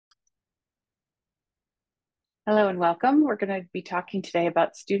Hello and welcome. We're going to be talking today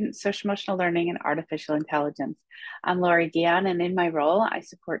about student social emotional learning and artificial intelligence. I'm Laurie Guion, and in my role, I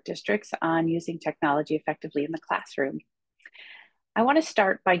support districts on using technology effectively in the classroom. I want to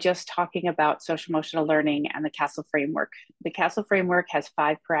start by just talking about social emotional learning and the CASEL framework. The CASEL framework has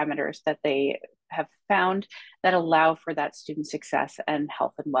 5 parameters that they have found that allow for that student success and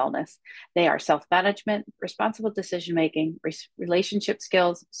health and wellness. They are self-management, responsible decision-making, relationship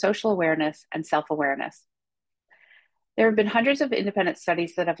skills, social awareness, and self-awareness. There have been hundreds of independent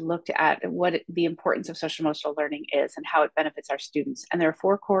studies that have looked at what the importance of social emotional learning is and how it benefits our students. And there are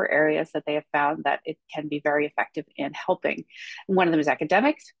 4 core areas that they have found that it can be very effective in helping. And one of them is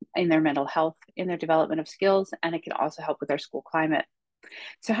academics, in their mental health, in their development of skills, and it can also help with their school climate.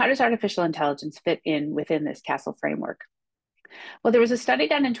 So, how does artificial intelligence fit in within this CASEL framework? Well, there was a study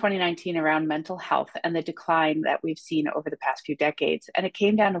done in 2019 around mental health and the decline that we've seen over the past few decades. And it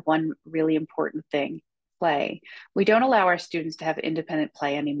came down to one really important thing: play. We don't allow our students to have independent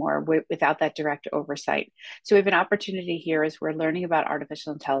play anymore without that direct oversight. So we have an opportunity here as we're learning about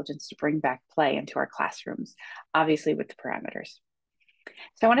artificial intelligence to bring back play into our classrooms, obviously with the parameters.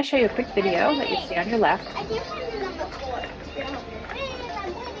 So I want to show you a quick video that you see on your left.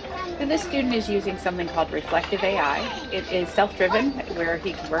 So this student is using something called reflective AI. It is self-driven, where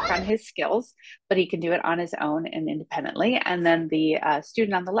he can work on his skills, but he can do it on his own and independently. And then the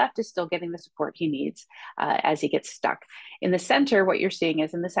student on the left is still getting the support he needs as he gets stuck. In the center, what you're seeing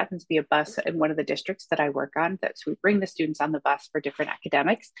is, and this happens to be a bus in one of the districts that I work on, so we bring the students on the bus for different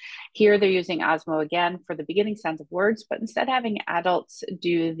academics. Here they're using Osmo again for the beginning sounds of words, but instead of having adults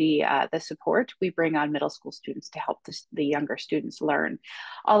do the support, we bring on middle school students to help the younger students learn.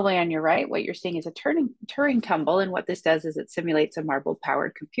 All the way on your right, what you're seeing is a Turing tumble. And what this does is it simulates a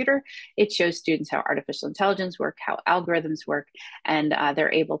marble-powered computer. It shows students how artificial intelligence work, how algorithms work, and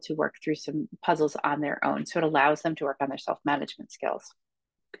they're able to work through some puzzles on their own. So it allows them to work on their self-management skills.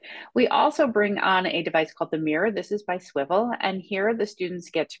 We also bring on a device called the Mirror. This is by Swivel, and here the students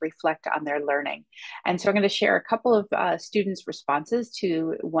get to reflect on their learning. And so I'm going to share a couple of students' responses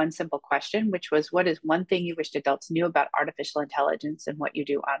to one simple question, which was, what is one thing you wished adults knew about artificial intelligence and what you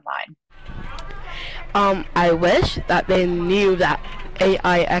do online? I wish that they knew that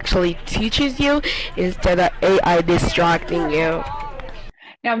AI actually teaches you instead of AI distracting you.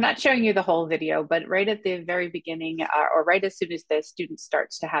 Now, I'm not showing you the whole video, but right at the very beginning, or right as soon as the student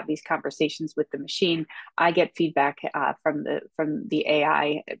starts to have these conversations with the machine, I get feedback from the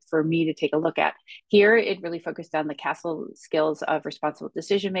AI for me to take a look at. Here, it really focused on the CASEL skills of responsible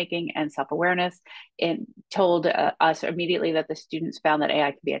decision making and self awareness. It told us immediately that the students found that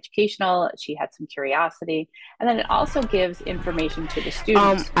AI could be educational. She had some curiosity, and then it also gives information to the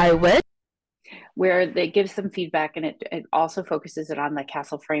students I wish. where they gives them feedback, and it also focuses it on the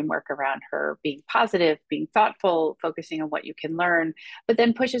CASEL framework around her being positive, being thoughtful, focusing on what you can learn, but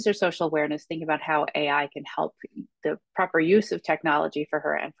then pushes her social awareness, think about how AI can help the proper use of technology for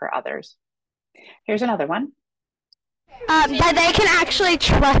her and for others. Here's another one. That they can actually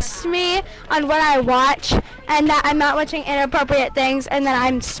trust me on what I watch, and that I'm not watching inappropriate things, and that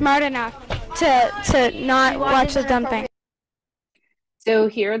I'm smart enough to not watch the dumb thing. So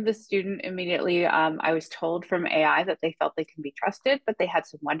here, the student immediately, I was told from AI that they felt they can be trusted, but they had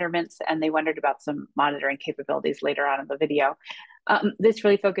some wonderments, and they wondered about some monitoring capabilities later on in the video. This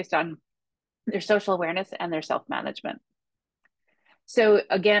really focused on their social awareness and their self-management. So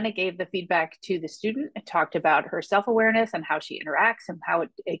again, it gave the feedback to the student. It talked about her self-awareness and how she interacts and how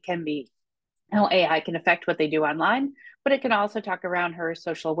it can be, how AI can affect what they do online, but it can also talk around her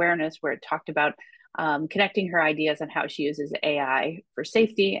social awareness, where it talked about connecting her ideas and how she uses AI for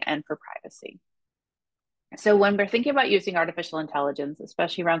safety and for privacy. So when we're thinking about using artificial intelligence,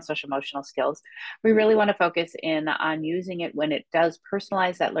 especially around social emotional skills, we really want to focus in on using it when it does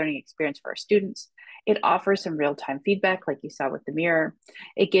personalize that learning experience for our students. It offers some real-time feedback, like you saw with the Mirror.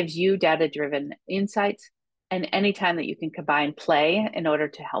 It gives you data-driven insights, and anytime that you can combine play in order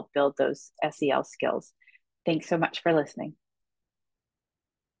to help build those SEL skills. Thanks so much for listening.